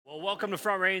Well, welcome to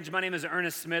Front Range. My name is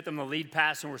Ernest Smith. I'm the lead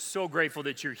pastor, and we're so grateful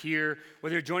that you're here.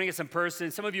 Whether you're joining us in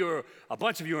person, a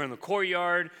bunch of you are in the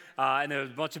courtyard, and there's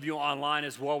a bunch of you online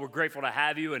as well. We're grateful to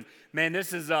have you. And man,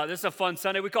 this is a fun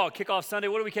Sunday. We call it Kickoff Sunday.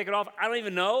 What are we kicking off? I don't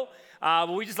even know,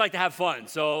 but we just like to have fun.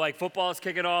 So like football is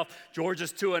kicking off.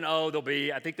 Georgia's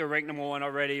 2-0. I think they're ranked number 1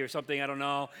 already or something. I don't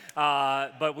know.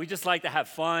 But we just like to have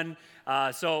fun.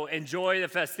 So enjoy the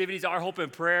festivities. Our hope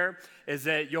and prayer is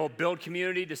that you'll build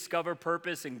community, discover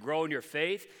purpose, and grow in your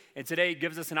faith. And today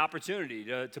gives us an opportunity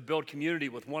to build community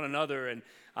with one another. And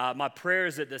my prayer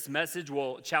is that this message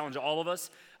will challenge all of us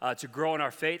to grow in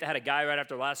our faith. I had a guy right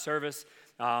after last service.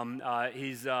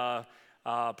 He's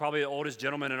probably the oldest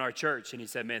gentleman in our church. And he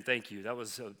said, man, thank you. That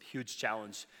was a huge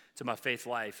challenge to my faith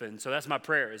life. And so that's my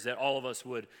prayer, is that all of us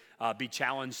would be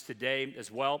challenged today as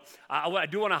well. I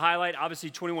do want to highlight,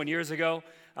 obviously 21 years ago,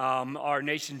 our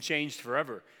nation changed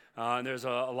forever. And there's a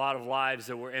lot of lives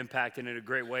that were impacted in a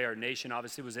great way. Our nation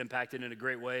obviously was impacted in a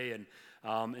great way.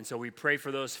 And so we pray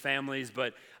for those families.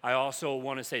 But I also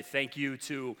want to say thank you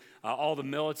to all the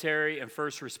military and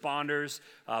first responders,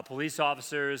 police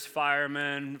officers,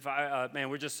 firemen. Man,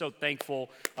 we're just so thankful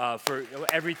for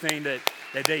everything that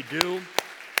they do.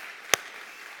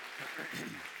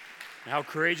 How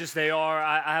courageous they are.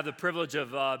 I have the privilege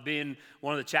of being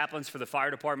one of the chaplains for the fire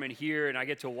department here, and I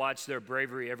get to watch their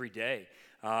bravery every day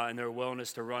and their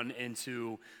willingness to run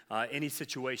into any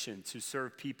situation to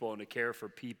serve people and to care for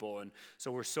people. And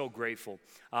so we're so grateful.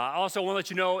 I also want to let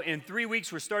you know, in 3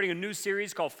 weeks, we're starting a new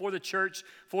series called For the Church,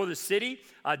 For the City.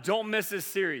 Don't miss this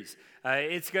series.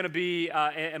 It's going to be,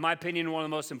 in my opinion, one of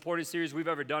the most important series we've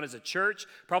ever done as a church,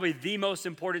 probably the most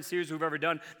important series we've ever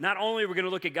done. Not only are we going to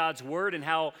look at God's Word and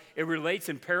how it relates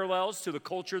and parallels to the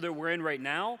culture that we're in right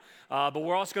now, but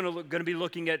we're also going to be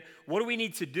looking at what do we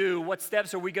need to do, what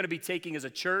steps are we going to be taking as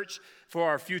a church for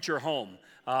our future home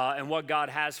and what God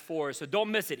has for us. So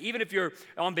don't miss it. Even if you're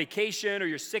on vacation or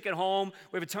you're sick at home,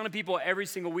 we have a ton of people every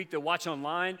single week that watch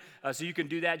online, so you can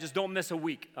do that. Just don't miss a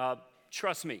week.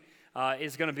 Trust me.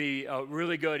 Is going to be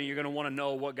really good, and you're going to want to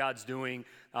know what God's doing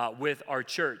with our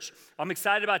church. I'm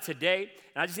excited about today,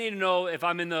 and I just need to know if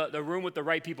I'm in the room with the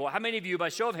right people. How many of you, by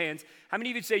show of hands, how many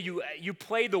of you say you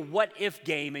play the what-if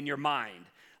game in your mind?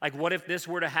 Like, what if this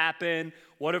were to happen?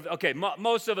 What if, okay,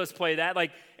 most of us play that. Like,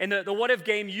 and the what-if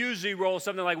game usually rolls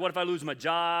something like, what if I lose my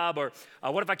job? Or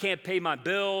what if I can't pay my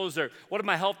bills? Or what if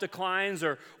my health declines?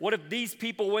 Or what if these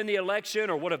people win the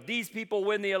election? Or what if these people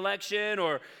win the election?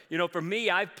 Or, for me,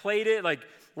 I've played it like,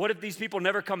 what if these people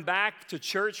never come back to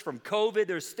church from COVID?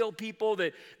 There's still people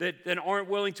that aren't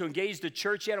willing to engage the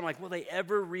church yet. I'm like, will they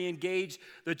ever re-engage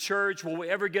the church? Will we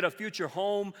ever get a future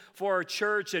home for our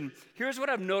church? And here's what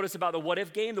I've noticed about the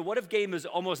what-if game. The what-if game is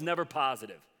almost never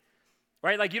positive,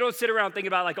 right? Like, you don't sit around thinking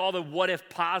about, like, all the what-if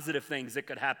positive things that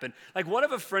could happen. Like, what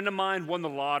if a friend of mine won the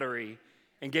lottery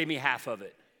and gave me half of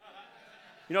it?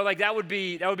 Like, that would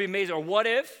be amazing. Or what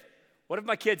if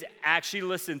my kids actually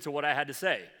listened to what I had to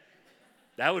say?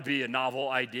 That would be a novel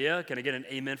idea. Can I get an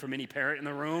amen from any parent in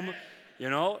the room?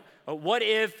 What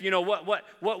if,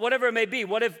 whatever it may be,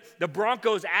 what if the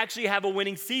Broncos actually have a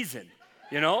winning season?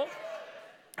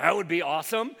 That would be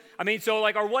awesome. I mean, so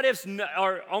like our what ifs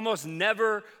are almost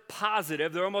never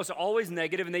positive. They're almost always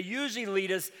negative, and they usually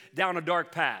lead us down a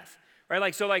dark path. Right?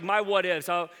 Like my what ifs,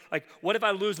 what if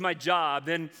I lose my job?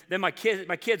 Then my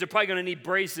kids are probably going to need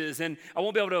braces, and I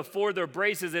won't be able to afford their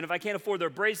braces. And if I can't afford their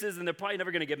braces, then they're probably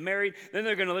never going to get married. Then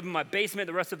they're going to live in my basement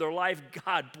the rest of their life.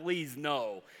 God, please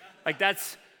no. Like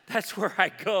that's where I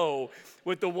go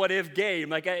with the what if game.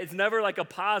 Like, it's never like a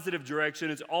positive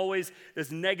direction. It's always this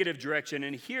negative direction.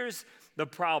 And here's the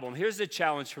problem. Here's the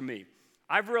challenge for me.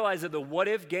 I've realized that the what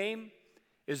if game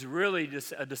is really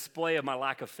just a display of my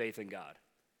lack of faith in God.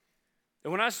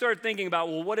 And when I start thinking about,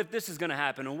 well, what if this is going to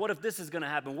happen? And what if this is going to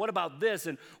happen? What about this?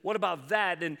 And what about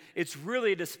that? Then it's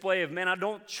really a display of, man, I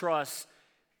don't trust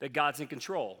that God's in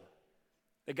control,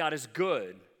 that God is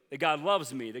good, that God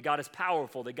loves me, that God is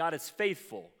powerful, that God is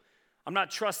faithful. I'm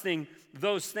not trusting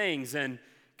those things. And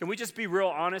can we just be real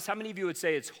honest? How many of you would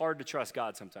say it's hard to trust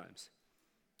God sometimes?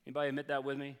 Anybody admit that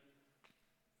with me?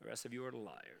 The rest of you are the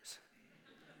liars.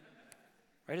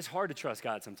 Right? It's hard to trust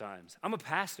God sometimes. I'm a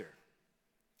pastor.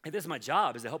 And this is my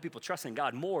job, is to help people trust in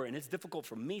God more, and it's difficult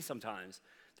for me sometimes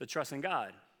to trust in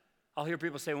God. I'll hear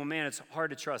people say, well, man, it's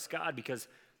hard to trust God because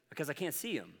I can't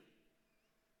see him.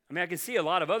 I mean, I can see a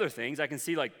lot of other things. I can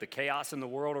see, like, the chaos in the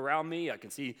world around me. I can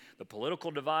see the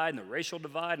political divide and the racial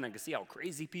divide, and I can see how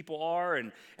crazy people are,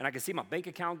 and I can see my bank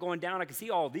account going down. I can see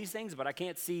all these things, but I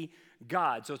can't see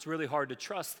God, so it's really hard to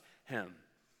trust him.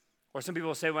 Or some people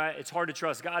will say, well, it's hard to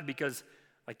trust God because,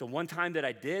 like, the one time that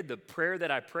I did, the prayer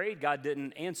that I prayed, God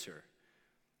didn't answer.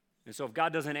 And so if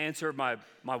God doesn't answer my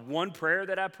one prayer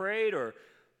that I prayed or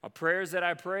my prayers that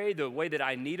I prayed the way that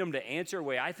I need him to answer, the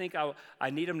way I think I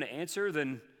need him to answer,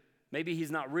 then maybe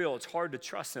he's not real. It's hard to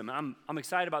trust him. I'm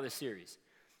excited about this series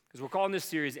because we're calling this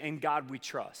series, In God We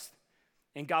Trust.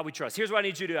 In God We Trust. Here's what I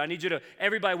need you to do. I need you to,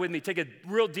 everybody with me, take a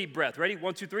real deep breath. Ready?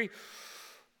 1, 2, 3.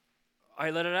 All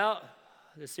right, let it out.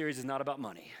 This series is not about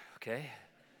money, okay?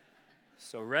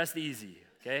 So rest easy,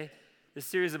 okay? This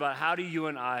series is about how do you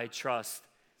and I trust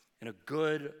in a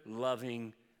good,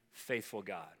 loving, faithful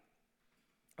God.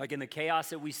 Like in the chaos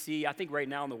that we see, I think right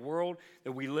now in the world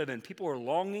that we live in, people are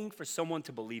longing for someone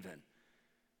to believe in.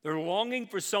 They're longing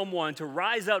for someone to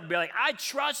rise up and be like, I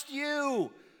trust you.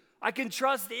 I can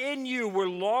trust in you. We're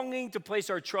longing to place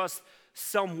our trust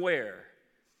somewhere.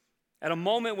 At a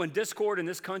moment when discord in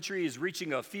this country is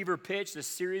reaching a fever pitch, this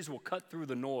series will cut through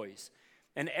the noise.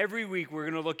 And every week we're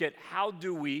going to look at how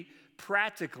do we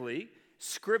practically,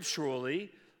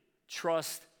 scripturally,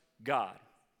 trust God.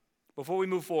 Before we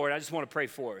move forward, I just want to pray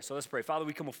for us. So let's pray. Father,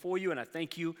 we come before you, and I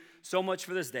thank you so much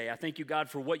for this day. I thank you, God,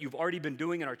 for what you've already been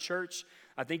doing in our church.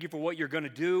 I thank you for what you're going to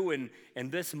do in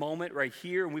this moment right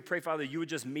here. And we pray, Father, you would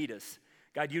just meet us.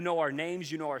 God, you know our names,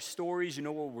 you know our stories, you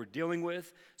know what we're dealing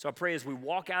with. So I pray as we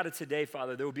walk out of today,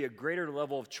 Father, there will be a greater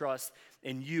level of trust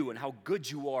in you and how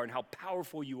good you are and how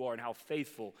powerful you are and how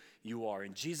faithful you are.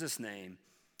 In Jesus' name,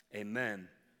 amen.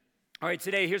 All right,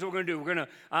 today, here's what we're going to do. We're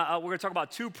going to talk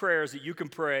about 2 prayers that you can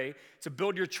pray to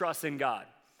build your trust in God.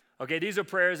 Okay, these are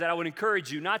prayers that I would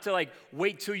encourage you not to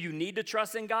wait till you need to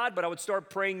trust in God, but I would start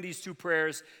praying these 2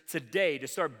 prayers today to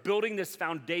start building this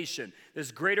foundation,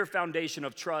 this greater foundation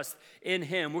of trust in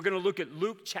him. We're going to look at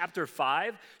Luke chapter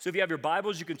 5. So if you have your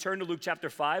Bibles, you can turn to Luke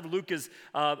chapter 5. Luke is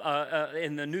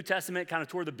in the New Testament, kind of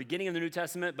toward the beginning of the New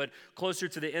Testament, but closer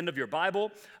to the end of your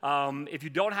Bible. If you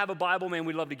don't have a Bible, man,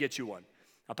 we'd love to get you one.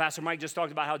 Pastor Mike just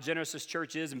talked about how generous this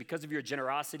church is, and because of your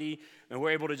generosity, and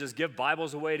we're able to just give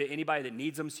Bibles away to anybody that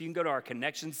needs them. So you can go to our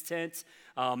connections tent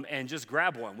and just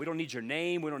grab one. We don't need your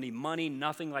name. We don't need money,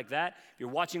 nothing like that. If you're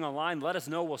watching online, let us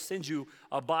know. We'll send you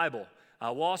a Bible.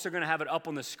 We're also going to have it up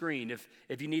on the screen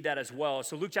if you need that as well.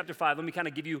 So Luke chapter 5, let me kind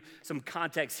of give you some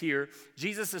context here.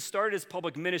 Jesus has started his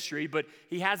public ministry, but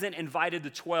he hasn't invited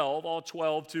all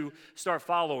 12, to start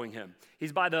following him.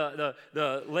 He's by the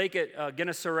lake at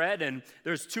Gennesaret, and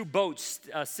there's 2 boats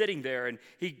sitting there. And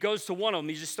he goes to one of them.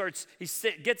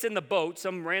 Gets in the boat,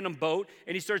 some random boat,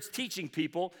 and he starts teaching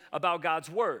people about God's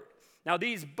word. Now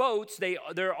these boats,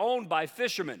 they're owned by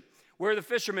fishermen. Where are the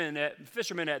fishermen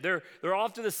at? They're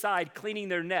off to the side cleaning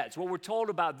their nets. What we're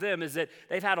told about them is that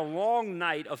they've had a long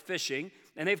night of fishing,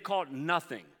 and they've caught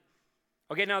nothing.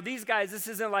 Okay, now these guys, this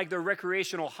isn't like their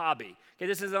recreational hobby. Okay,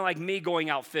 this isn't like me going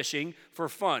out fishing for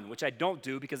fun, which I don't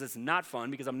do because it's not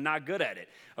fun because I'm not good at it.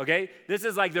 Okay, this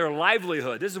is like their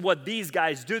livelihood. This is what these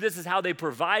guys do. This is how they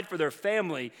provide for their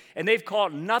family, and they've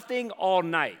caught nothing all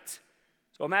night.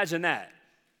 So imagine that.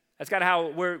 That's kind of how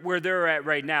where they're at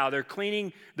right now. They're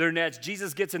cleaning their nets.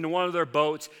 Jesus gets into one of their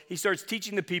boats. He starts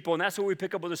teaching the people, and that's where we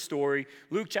pick up with the story.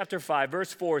 Luke chapter 5,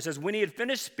 verse 4, it says, when he had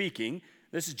finished speaking,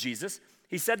 this is Jesus,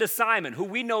 he said to Simon, who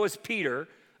we know as Peter,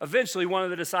 eventually one of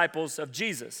the disciples of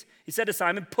Jesus. He said to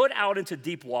Simon, put out into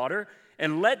deep water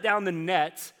and let down the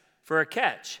nets for a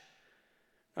catch.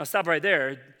 Now stop right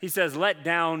there. He says, let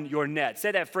down your nets.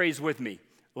 Say that phrase with me.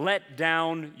 Let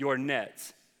down your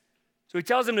nets. So he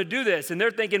tells them to do this, and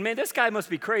they're thinking, man, this guy must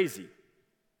be crazy.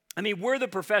 I mean, we're the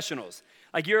professionals.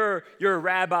 Like you're a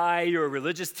rabbi, you're a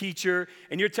religious teacher,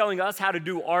 and you're telling us how to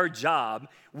do our job.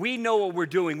 We know what we're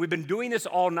doing. We've been doing this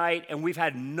all night, and we've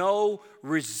had no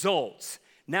results.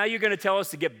 Now you're going to tell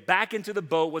us to get back into the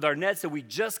boat with our nets that we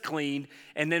just cleaned,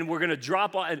 and then we're going to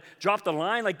drop the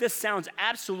line? Like this sounds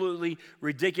absolutely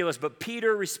ridiculous, but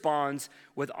Peter responds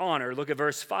with honor. Look at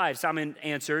verse 5. Simon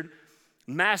answered,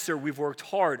 Master, we've worked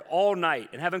hard all night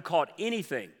and haven't caught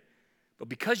anything. But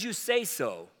because you say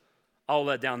so, I'll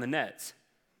let down the nets.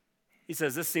 He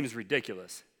says, this seems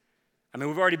ridiculous. I mean,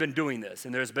 we've already been doing this,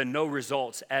 and there's been no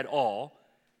results at all.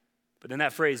 But then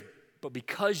that phrase, but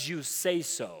because you say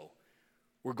so,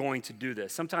 we're going to do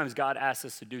this. Sometimes God asks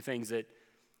us to do things that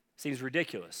seems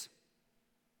ridiculous.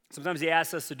 Sometimes he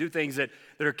asks us to do things that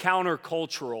are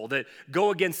countercultural, that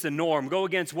go against the norm, go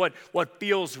against what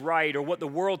feels right or what the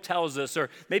world tells us or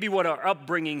maybe what our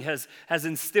upbringing has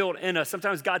instilled in us.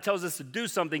 Sometimes God tells us to do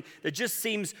something that just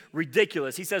seems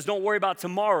ridiculous. He says, don't worry about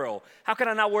tomorrow. How can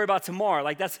I not worry about tomorrow?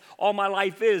 Like that's all my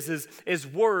life is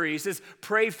worry. He says,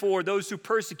 pray for those who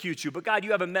persecute you. But God,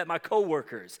 you haven't met my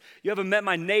coworkers. You haven't met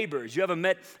my neighbors. You haven't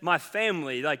met my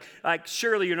family. Like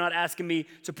surely you're not asking me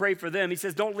to pray for them. He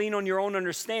says, don't lean on your own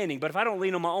understanding. But if I don't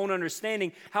lean on my own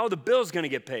understanding, how are the bills going to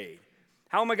get paid?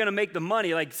 How am I going to make the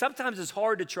money? Like sometimes it's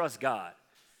hard to trust God.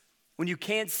 When you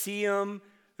can't see him,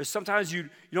 or sometimes you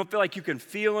don't feel like you can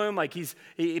feel him, like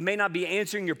he may not be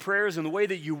answering your prayers in the way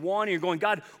that you want, and you're going,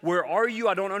 God, where are you?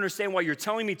 I don't understand why you're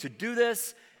telling me to do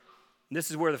this. And this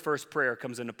is where the first prayer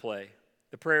comes into play.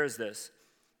 The prayer is this: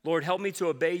 Lord, help me to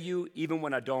obey you even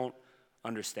when I don't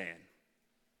understand.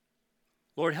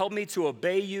 Lord, help me to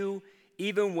obey you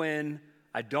even when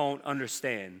I don't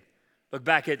understand. Look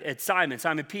back at Simon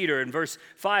Peter in verse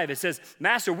 5. It says,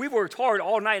 Master, we've worked hard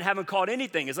all night and haven't caught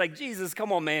anything. It's like, Jesus,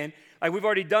 come on, man. Like, we've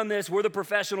already done this. We're the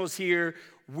professionals here.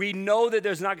 We know that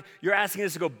you're asking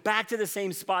us to go back to the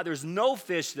same spot. There's no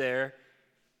fish there.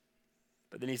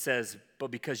 But then he says, but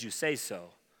because you say so,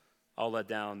 I'll let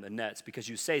down the nets. Because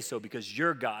you say so, because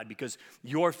you're God, because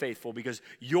you're faithful, because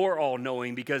you're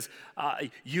all-knowing, because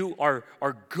you are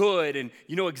good and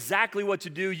you know exactly what to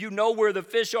do. You know where the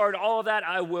fish are and all of that.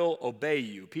 I will obey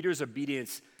you. Peter's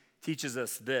obedience teaches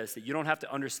us this, that you don't have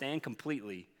to understand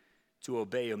completely to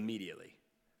obey immediately.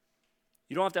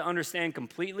 You don't have to understand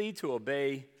completely to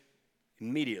obey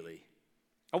immediately.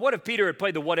 Now, what if Peter had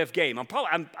played the what-if game?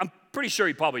 I'm pretty sure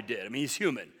he probably did. I mean, he's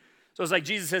human. So it's like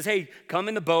Jesus says, hey, come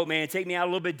in the boat, man, take me out a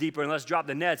little bit deeper and let's drop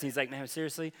the nets. And he's like, man,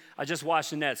 seriously? I just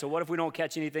washed the nets. So what if we don't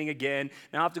catch anything again?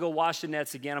 Now I have to go wash the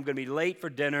nets again. I'm going to be late for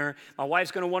dinner. My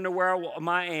wife's going to wonder where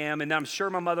I am. And I'm sure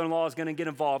my mother-in-law is going to get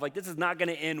involved. Like, this is not going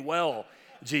to end well,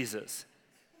 Jesus.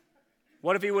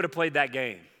 What if he would have played that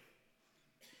game?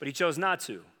 But he chose not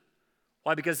to.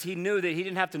 Why? Because he knew that he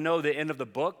didn't have to know the end of the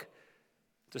book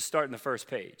to start in the first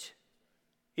page.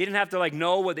 He didn't have to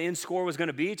know what the end score was going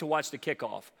to be to watch the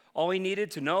kickoff. All he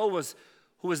needed to know was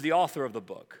who was the author of the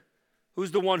book.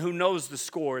 Who's the one who knows the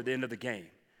score at the end of the game.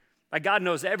 Like, God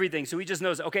knows everything, so he just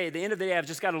knows, okay, at the end of the day, I've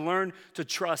just got to learn to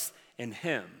trust in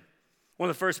him. One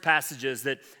of the first passages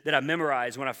that I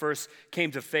memorized when I first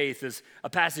came to faith is a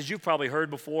passage you've probably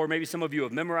heard before. Maybe some of you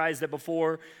have memorized it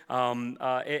before.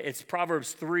 It's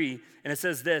Proverbs 3, and it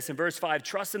says this in verse 5,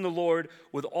 trust in the Lord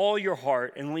with all your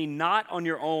heart and lean not on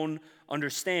your own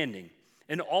understanding.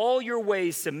 In all your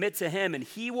ways submit to him, and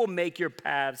he will make your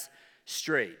paths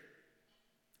straight.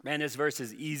 Man, this verse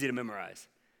is easy to memorize.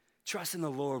 Trust in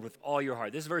the Lord with all your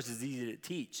heart. This verse is easy to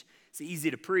teach. It's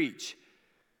easy to preach.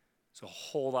 It's a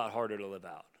whole lot harder to live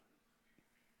out.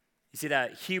 You see,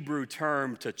 that Hebrew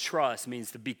term to trust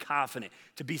means to be confident,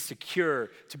 to be secure,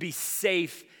 to be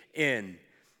safe in.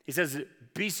 He says,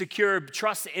 be secure,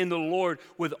 trust in the Lord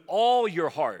with all your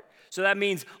heart. So that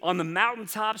means on the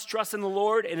mountaintops, trust in the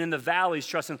Lord, and in the valleys,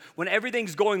 trust in. When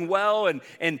everything's going well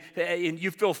and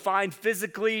you feel fine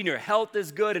physically and your health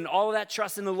is good and all of that,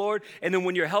 trust in the Lord. And then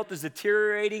when your health is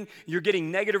deteriorating, you're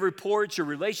getting negative reports, your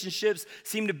relationships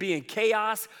seem to be in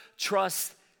chaos,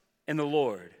 trust in the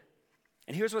Lord.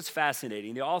 And here's what's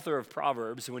fascinating. The author of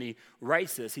Proverbs, when he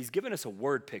writes this, he's given us a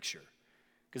word picture.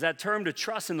 Because that term to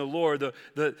trust in the Lord,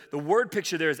 the word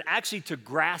picture there is actually to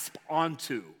grasp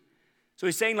onto. So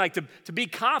he's saying to be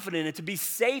confident and to be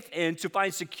safe in, to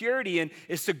find security in,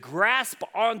 is to grasp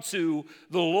onto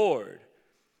the Lord.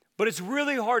 But it's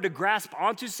really hard to grasp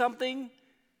onto something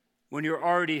when you're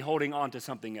already holding on to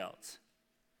something else.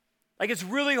 Like, it's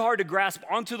really hard to grasp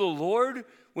onto the Lord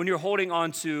when you're holding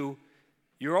on to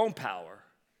your own power,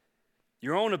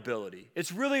 your own ability.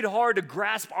 It's really hard to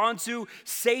grasp onto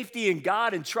safety in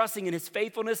God and trusting in his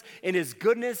faithfulness and his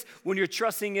goodness when you're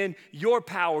trusting in your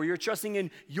power, you're trusting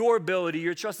in your ability,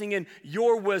 you're trusting in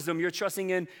your wisdom, you're trusting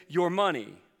in your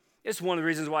money. It's one of the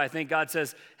reasons why I think God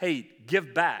says, hey,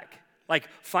 give back. Like,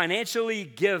 financially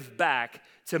give back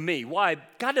to me. Why?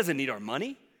 God doesn't need our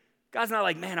money. God's not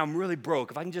like, man, I'm really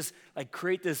broke. If I can just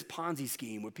create this Ponzi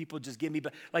scheme where people just give me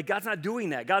back. Like, God's not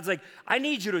doing that. God's like, I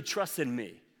need you to trust in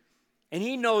me. And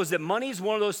he knows that money is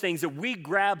one of those things that we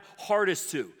grab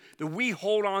hardest to, that we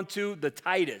hold on to the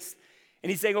tightest. And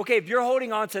he's saying, okay, if you're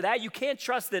holding on to that, you can't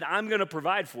trust that I'm going to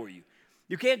provide for you.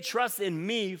 You can't trust in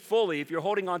me fully if you're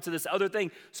holding on to this other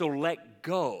thing. So let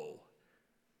go.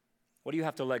 What do you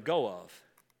have to let go of?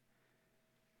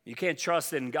 You can't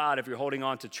trust in God if you're holding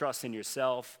on to trust in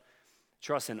yourself,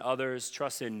 trust in others,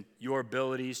 trust in your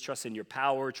abilities, trust in your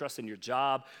power, trust in your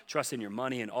job, trust in your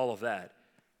money and all of that.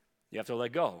 You have to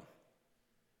let go.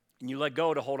 And you let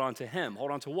go to hold on to him.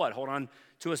 Hold on to what? Hold on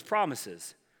to his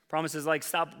promises. Promises like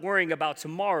stop worrying about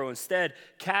tomorrow. Instead,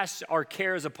 cast our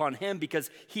cares upon him because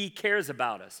he cares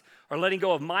about us. Or letting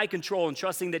go of my control and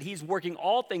trusting that he's working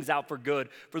all things out for good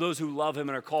for those who love him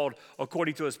and are called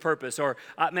according to his purpose. Or,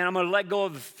 I'm going to let go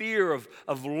of the fear of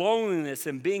loneliness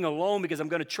and being alone because I'm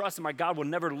going to trust that my God will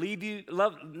never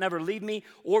leave me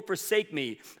or forsake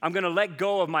me. I'm going to let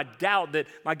go of my doubt that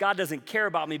my God doesn't care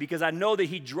about me because I know that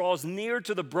he draws near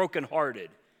to the brokenhearted.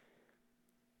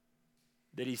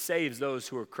 that he saves those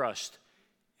who are crushed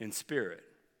in spirit.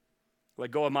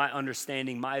 Let go of my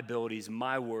understanding, my abilities,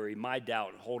 my worry, my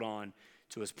doubt, and hold on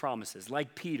to his promises.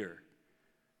 Like Peter,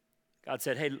 God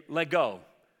said, hey, let go.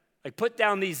 Like, put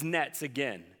down these nets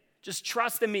again. Just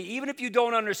trust in me, even if you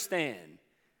don't understand.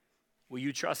 Will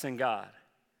you trust in God?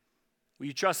 Will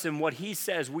you trust in what he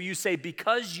says? Will you say,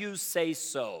 because you say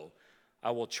so,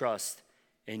 I will trust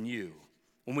in you?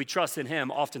 When we trust in him,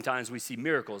 oftentimes we see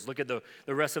miracles. Look at the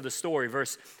rest of the story,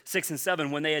 verse 6 and 7.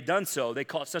 When they had done so, they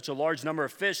caught such a large number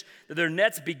of fish that their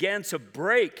nets began to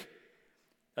break.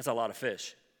 That's a lot of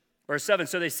fish. Verse 7,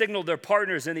 so they signaled their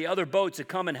partners in the other boats to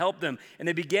come and help them. And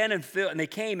they they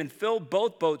came and filled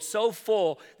both boats so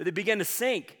full that they began to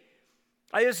sink.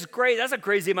 This is great. That's a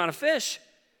crazy amount of fish.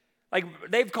 Like,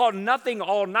 they've caught nothing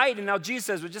all night, and now Jesus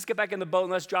says, well, just get back in the boat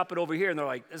and let's drop it over here. And they're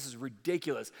like, this is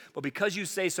ridiculous. But because you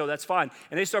say so, that's fine.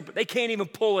 And they can't even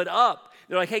pull it up.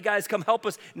 They're like, hey, guys, come help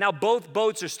us. Now both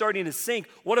boats are starting to sink.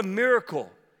 What a miracle.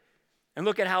 And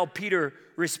look at how Peter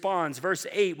responds. Verse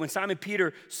 8, when Simon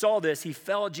Peter saw this, he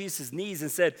fell at Jesus' knees and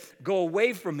said, go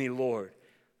away from me, Lord.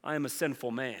 I am a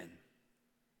sinful man.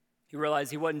 He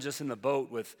realized he wasn't just in the boat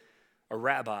with a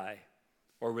rabbi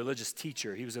or a religious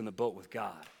teacher. He was in the boat with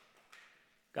God.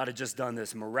 God had just done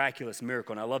this miraculous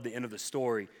miracle, and I love the end of the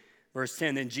story. Verse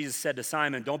 10, then Jesus said to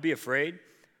Simon, don't be afraid.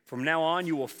 From now on,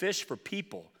 you will fish for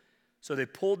people. So they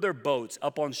pulled their boats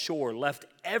up on shore, left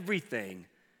everything,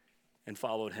 and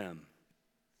followed him.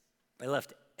 They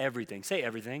left everything. Say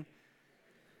everything.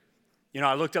 You know,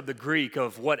 I looked up the Greek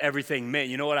of what everything meant.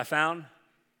 You know what I found?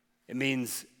 It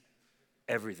means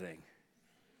everything.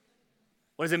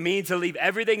 What does it mean to leave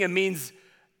everything? It means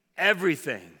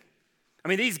everything. I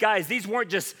mean, these guys, these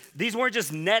weren't just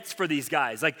nets for these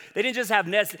guys. Like, they didn't just have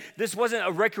nets. This wasn't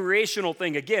a recreational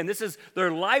thing. Again, this is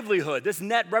their livelihood. This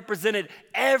net represented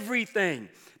everything.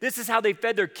 This is how they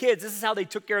fed their kids. This is how they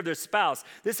took care of their spouse.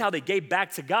 This is how they gave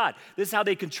back to God. This is how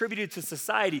they contributed to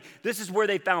society. This is where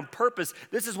they found purpose.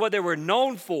 This is what they were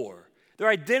known for. Their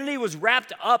identity was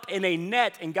wrapped up in a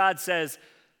net, and God says,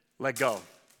 let go.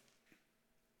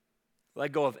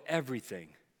 Let go of everything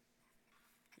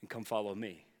and come follow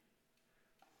me.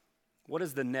 What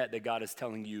is the net that God is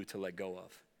telling you to let go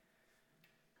of?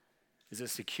 Is it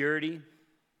security,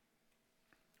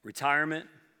 retirement,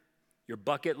 your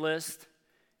bucket list,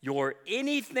 your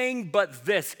anything but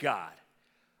this, God?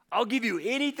 I'll give you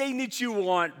anything that you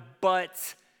want,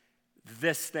 but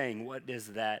this thing. What is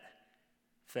that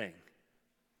thing?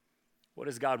 What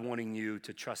is God wanting you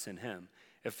to trust in him?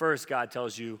 At first, God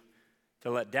tells you to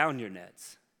let down your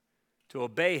nets, to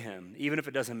obey him, even if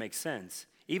it doesn't make sense,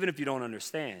 even if you don't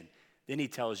understand. Then he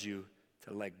tells you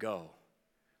to let go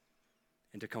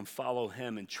and to come follow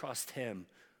him and trust him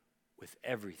with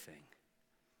everything.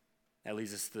 That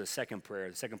leads us to the second prayer.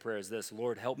 The second prayer is this: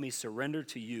 Lord, help me surrender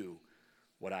to you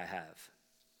what I have.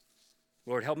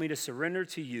 Lord, help me to surrender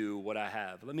to you what I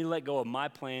have. Let me let go of my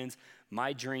plans,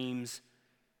 my dreams,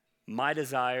 my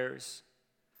desires,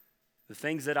 the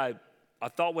things that I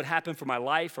thought would happen for my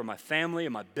life or my family or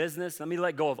my business. Let me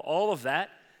let go of all of that.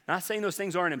 Not saying those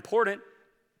things aren't important,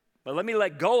 but let me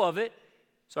let go of it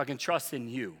so I can trust in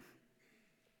you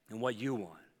and what you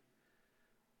want.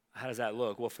 How does that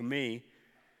look? Well, for me,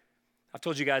 I've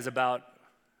told you guys about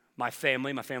my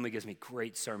family. My family gives me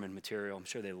great sermon material. I'm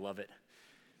sure they love it.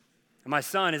 And my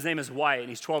son, his name is Wyatt, and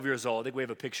he's 12 years old. I think we have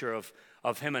a picture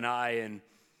of him and I. And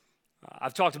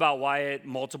I've talked about Wyatt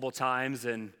multiple times,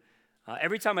 and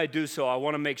every time I do so, I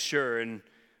want to make sure, and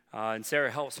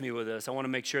Sarah helps me with this, I want to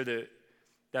make sure that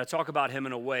I talk about him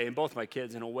in a way, and both my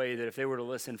kids in a way that if they were to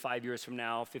listen 5 years from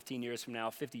now, 15 years from now,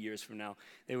 50 years from now,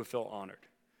 they would feel honored.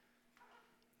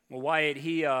 Well, Wyatt,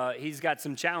 he's got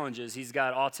some challenges. He's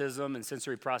got autism and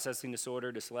sensory processing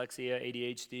disorder, dyslexia,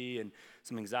 ADHD, and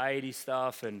some anxiety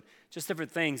stuff, and just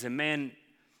different things. And man,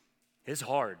 it's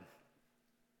hard.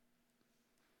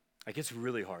 Like, it's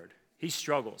really hard. He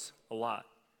struggles a lot.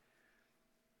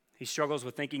 He struggles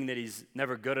with thinking that he's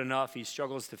never good enough. He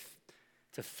struggles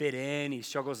to fit in. He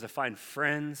struggles to find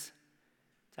friends,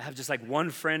 to have just like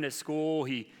one friend at school.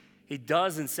 He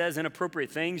does and says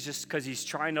inappropriate things just because he's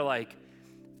trying to like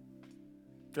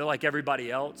feel like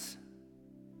everybody else.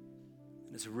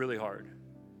 And it's really hard.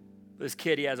 This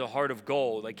kid, he has a heart of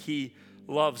gold. Like, he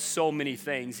loves so many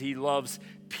things. He loves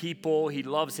people. He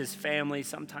loves his family,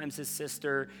 sometimes his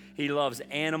sister. He loves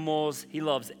animals. He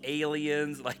loves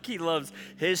aliens. Like, he loves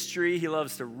history. He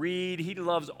loves to read. He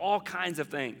loves all kinds of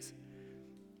things.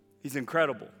 He's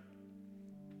incredible.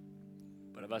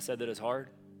 But have I said that it's hard?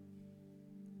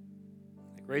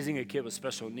 Like, raising a kid with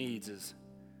special needs is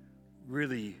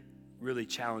really, really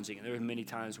challenging. And there are many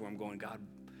times where I'm going, God,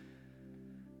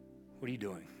 what are you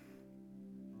doing?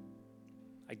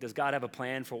 Like, does God have a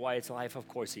plan for Wyatt's life? Of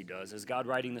course he does. Is God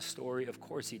writing the story? Of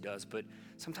course he does. But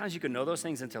sometimes you can know those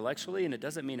things intellectually, and it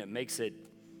doesn't mean it makes it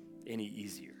any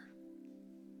easier.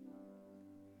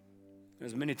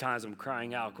 There's many times I'm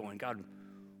crying out, going, God,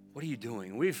 what are you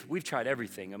doing? We've tried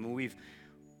everything. I mean,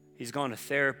 he's gone to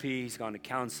therapy, he's gone to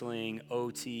counseling,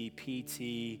 OT,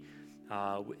 PT.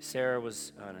 Sarah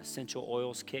was on essential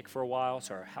oils kick for a while,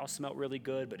 so our house smelled really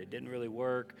good, but it didn't really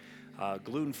work.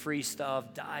 Gluten-free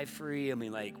stuff, dye-free. I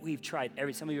mean, like, we've tried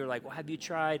some of you are like, well, have you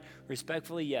tried?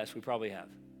 Respectfully, yes, we probably have.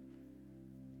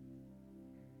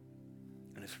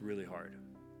 And it's really hard.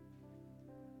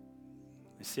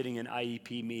 And sitting in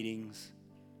IEP meetings,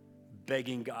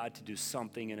 begging God to do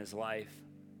something in his life,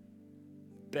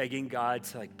 begging God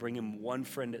to like bring him one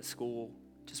friend at school,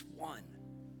 just one.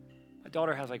 My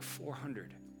daughter has like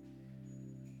 400.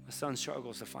 My son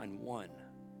struggles to find one.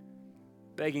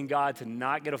 Begging God to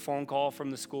not get a phone call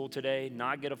from the school today,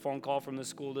 not get a phone call from the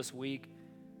school this week.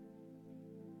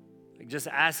 Like just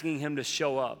asking him to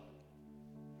show up.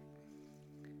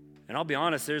 And I'll be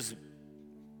honest,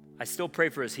 I still pray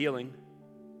for his healing.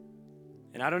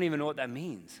 And I don't even know what that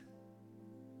means.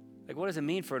 Like, what does it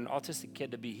mean for an autistic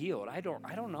kid to be healed? I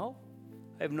don't know.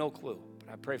 I have no clue,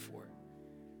 but I pray for it.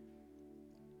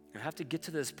 I have to get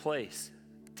to this place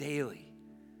daily.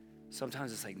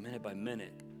 Sometimes it's like minute by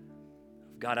minute.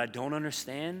 God, I don't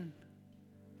understand,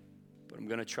 but I'm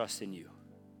going to trust in you.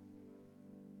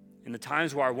 In the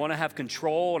times where I want to have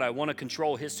control and I want to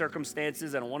control his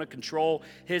circumstances and I want to control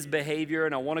his behavior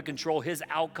and I want to control his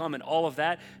outcome and all of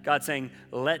that, God's saying,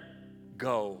 let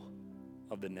go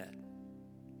of the net.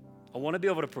 I want to be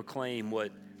able to proclaim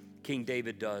what King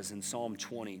David does in Psalm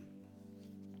 20.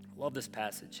 I love this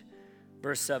passage.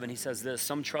 Verse 7, he says this,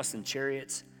 some trust in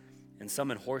chariots and some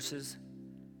in horses,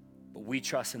 but we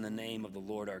trust in the name of the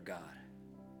Lord our God.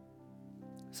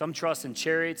 Some trust in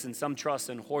chariots and some trust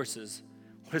in horses.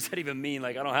 What does that even mean?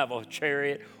 Like, I don't have a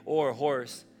chariot or a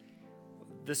horse.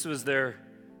 This was their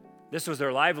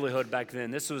livelihood back then.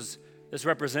 This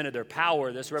represented their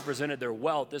power. This represented their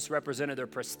wealth. This represented their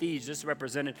prestige. This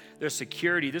represented their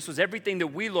security. This was everything that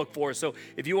we look for. So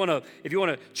if you want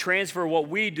to transfer what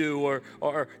we do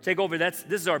or take over, this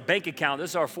is our bank account.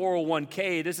 This is our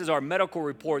 401k. This is our medical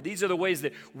report. These are the ways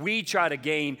that we try to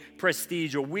gain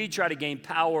prestige, or we try to gain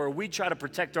power, or we try to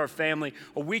protect our family,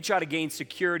 or we try to gain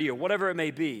security, or whatever it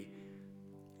may be.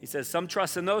 He says, some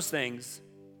trust in those things,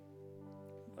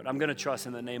 but I'm going to trust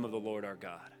in the name of the Lord our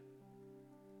God.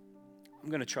 I'm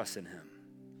going to trust in him.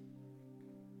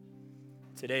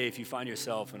 Today, if you find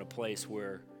yourself in a place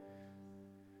where,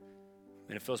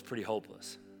 and it feels pretty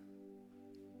hopeless,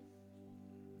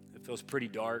 it feels pretty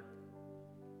dark,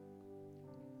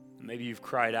 maybe you've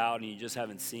cried out and you just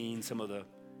haven't seen some of the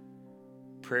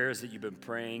prayers that you've been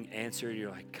praying answered,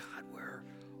 you're like, God, where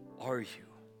are you?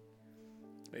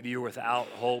 Maybe you're without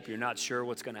hope, you're not sure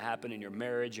what's going to happen in your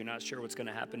marriage, you're not sure what's going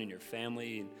to happen in your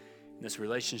family, in this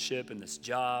relationship, in this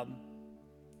job.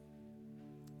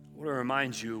 I want to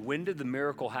remind you, when did the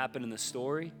miracle happen in the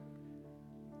story?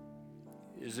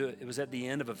 It was at the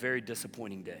end of a very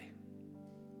disappointing day.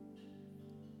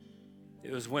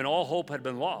 It was when all hope had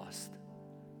been lost,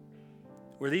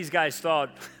 where these guys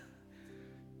thought,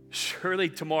 surely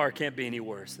tomorrow can't be any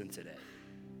worse than today.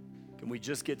 Can we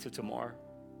just get to tomorrow?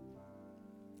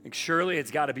 Like, surely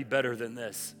it's got to be better than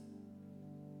this.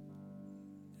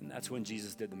 And that's when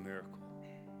Jesus did the miracle.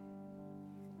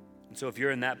 And so if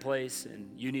you're in that place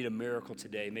and you need a miracle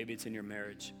today, maybe it's in your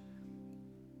marriage.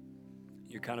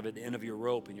 You're kind of at the end of your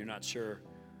rope and you're not sure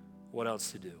what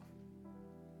else to do.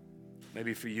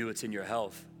 Maybe for you, it's in your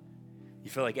health. You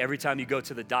feel like every time you go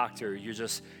to the doctor, you're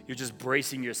just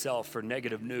bracing yourself for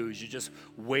negative news. You're just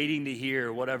waiting to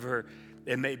hear whatever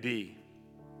it may be.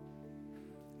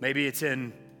 Maybe it's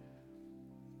in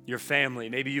your family.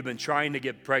 Maybe you've been trying to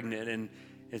get pregnant and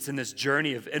it's in this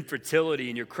journey of infertility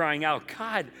and you're crying out,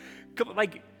 God, come,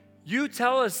 like, you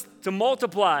tell us to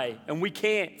multiply and we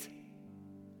can't.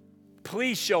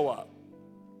 Please show up.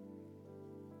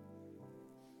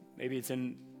 Maybe it's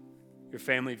in your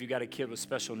family if you got a kid with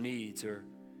special needs, or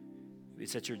maybe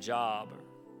it's at your job, or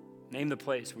name the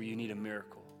place where you need a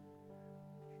miracle.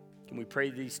 Can we pray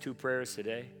these two prayers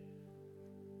today?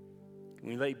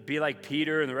 Can we be like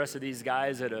Peter and the rest of these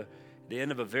guys at the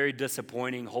end of a very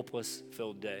disappointing,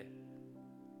 hopeless-filled day?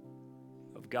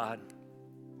 Of God,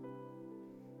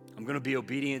 I'm going to be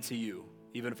obedient to you,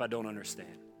 even if I don't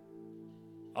understand.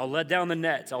 I'll let down the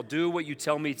nets. I'll do what you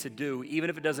tell me to do, even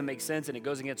if it doesn't make sense and it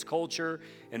goes against culture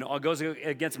and it goes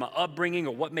against my upbringing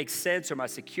or what makes sense or my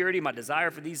security, my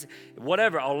desire for these,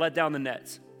 whatever. I'll let down the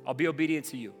nets. I'll be obedient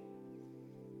to you.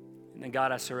 And then,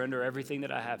 God, I surrender everything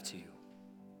that I have to you.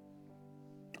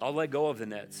 I'll let go of the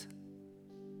nets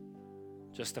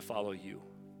just to follow you.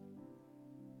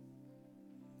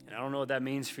 And I don't know what that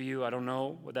means for you. I don't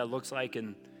know what that looks like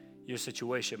in your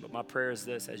situation, but my prayer is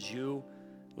this: as you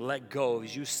let go,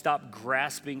 as you stop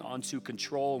grasping onto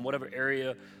control in whatever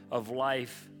area of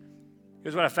life.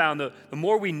 Here's what I found: the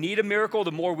more we need a miracle,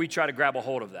 the more we try to grab a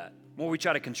hold of that, the more we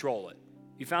try to control it.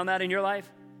 You found that in your life?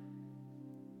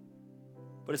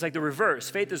 But it's like the reverse.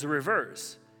 Faith is the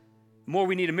reverse. The more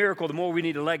we need a miracle, the more we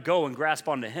need to let go and grasp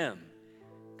onto him,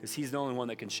 because he's the only one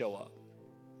that can show up.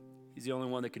 He's the only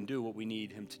one that can do what we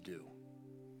need him to do.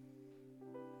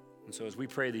 And so as we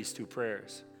pray these two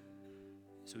prayers,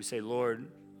 so we say, Lord,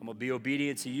 I'm going to be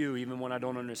obedient to you even when I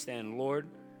don't understand. Lord,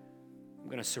 I'm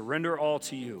going to surrender all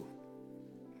to you.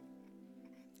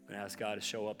 I'm going to ask God to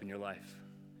show up in your life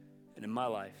and in my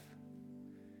life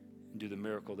and do the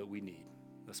miracle that we need.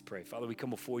 Let's pray. Father, we come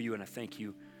before you, and I thank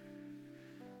you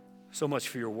so much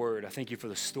for your word. I thank you for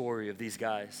the story of these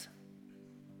guys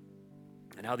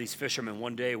and how these fishermen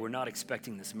one day were not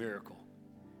expecting this miracle.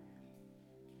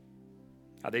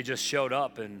 How they just showed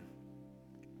up and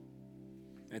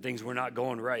things were not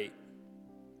going right.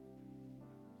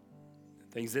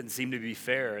 Things didn't seem to be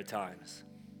fair at times.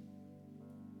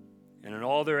 And in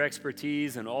all their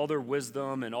expertise and all their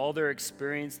wisdom and all their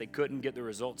experience, they couldn't get the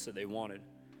results that they wanted.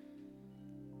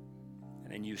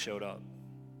 And then you showed up.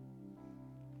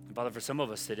 And Father, for some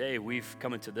of us today, we've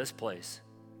come into this place.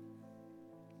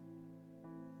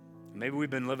 Maybe we've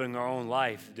been living our own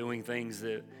life, doing things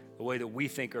the way that we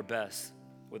think are best,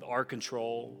 with our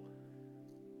control,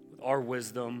 with our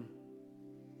wisdom.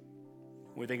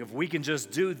 We think if we can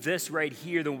just do this right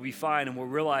here, then we'll be fine. And we're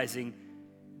realizing,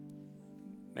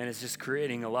 man, it's just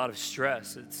creating a lot of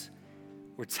stress.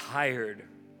 We're tired.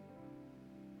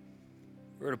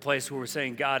 We're at a place where we're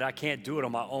saying, God, I can't do it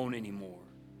on my own anymore.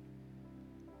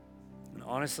 And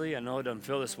honestly, I know it doesn't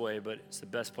feel this way, but it's the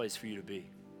best place for you to be.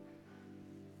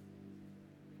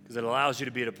 Because it allows you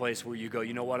to be at a place where you go,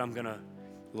 you know what, I'm going to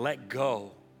let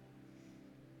go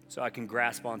so I can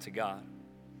grasp onto God.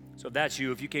 So if that's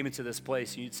you, if you came into this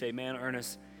place, you'd say, man,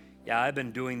 Ernest, yeah, I've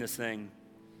been doing this thing.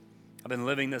 I've been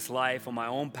living this life on my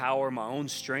own power, my own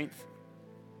strength.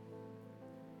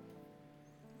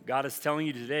 God is telling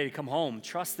you today to come home.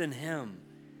 Trust in him.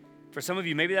 For some of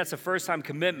you, maybe that's a first-time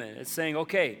commitment. It's saying,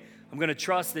 okay, I'm going to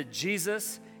trust that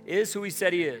Jesus is who he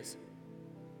said he is,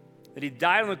 that he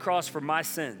died on the cross for my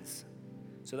sins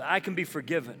so that I can be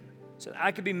forgiven, so that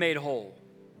I can be made whole.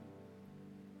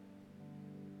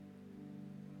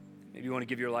 Maybe you want to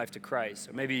give your life to Christ,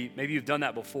 or maybe you've done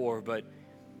that before, but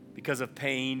because of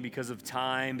pain, because of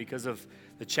time, because of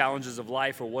the challenges of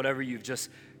life or whatever, you've just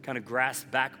kind of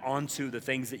grasped back onto the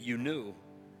things that you knew,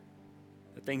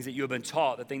 the things that you have been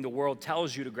taught, the thing the world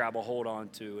tells you to grab a hold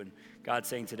onto. And God's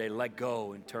saying today, let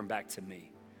go and turn back to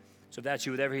me. So if that's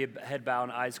you, with every head bowed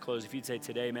and eyes closed, if you'd say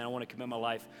today, man, I want to commit my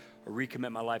life or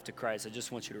recommit my life to Christ, I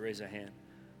just want you to raise a hand.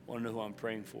 I want to know who I'm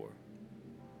praying for.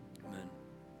 Amen.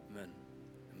 Amen.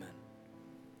 Amen.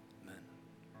 Amen.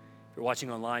 If you're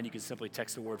watching online, you can simply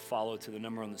text the word follow to the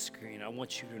number on the screen. I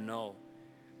want you to know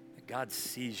that God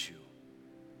sees you.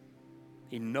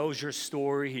 He knows your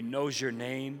story. He knows your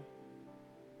name.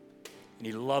 And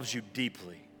he loves you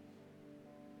deeply.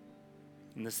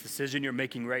 And this decision you're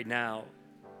making right now,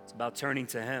 it's about turning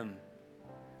to him.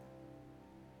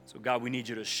 So God, we need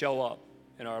you to show up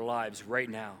in our lives right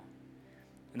now.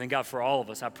 And then God, for all of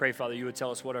us, I pray, Father, you would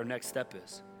tell us what our next step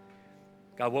is.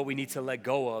 God, what we need to let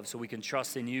go of so we can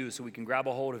trust in you, so we can grab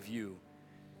a hold of you.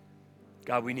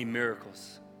 God, we need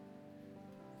miracles.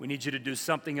 We need you to do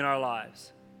something in our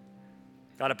lives.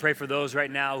 God, I pray for those right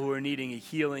now who are needing a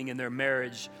healing in their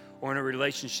marriage or in a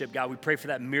relationship. God, we pray for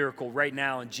that miracle right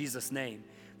now in Jesus' name,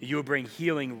 that you would bring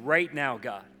healing right now,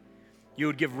 God. You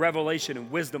would give revelation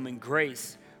and wisdom and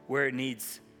grace where it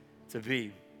needs to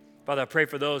be. Father, I pray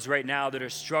for those right now that are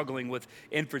struggling with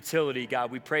infertility,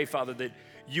 God. We pray, Father, that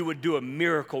you would do a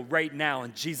miracle right now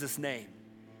in Jesus' name.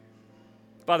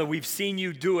 Father, we've seen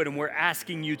you do it, and we're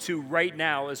asking you to right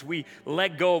now as we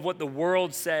let go of what the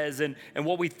world says and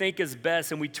what we think is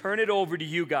best, and we turn it over to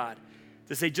you, God,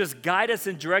 to say, just guide us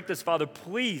and direct us, Father.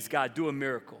 Please, God, do a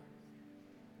miracle.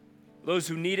 Those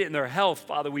who need it in their health,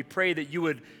 Father, we pray that you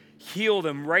would heal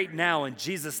them right now in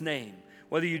Jesus' name.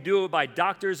 Whether you do it by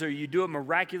doctors or you do it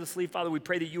miraculously, Father, we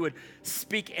pray that you would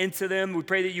speak into them. We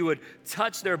pray that you would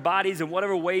touch their bodies in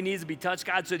whatever way needs to be touched,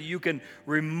 God, so that you can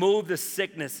remove the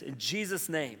sickness in Jesus'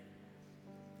 name.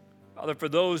 Father, for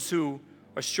those who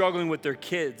are struggling with their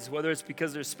kids, whether it's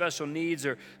because there's special needs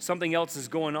or something else is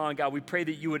going on, God, we pray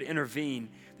that you would intervene,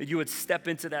 that you would step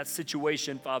into that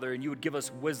situation, Father, and you would give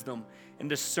us wisdom and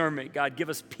discernment. God, give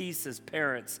us peace as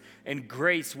parents and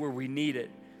grace where we need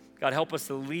it. God, help us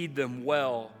to lead them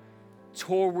well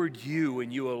toward you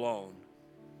and you alone.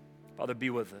 Father, be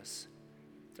with us.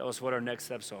 Tell us what our next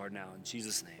steps are now. In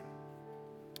Jesus' name,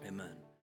 amen.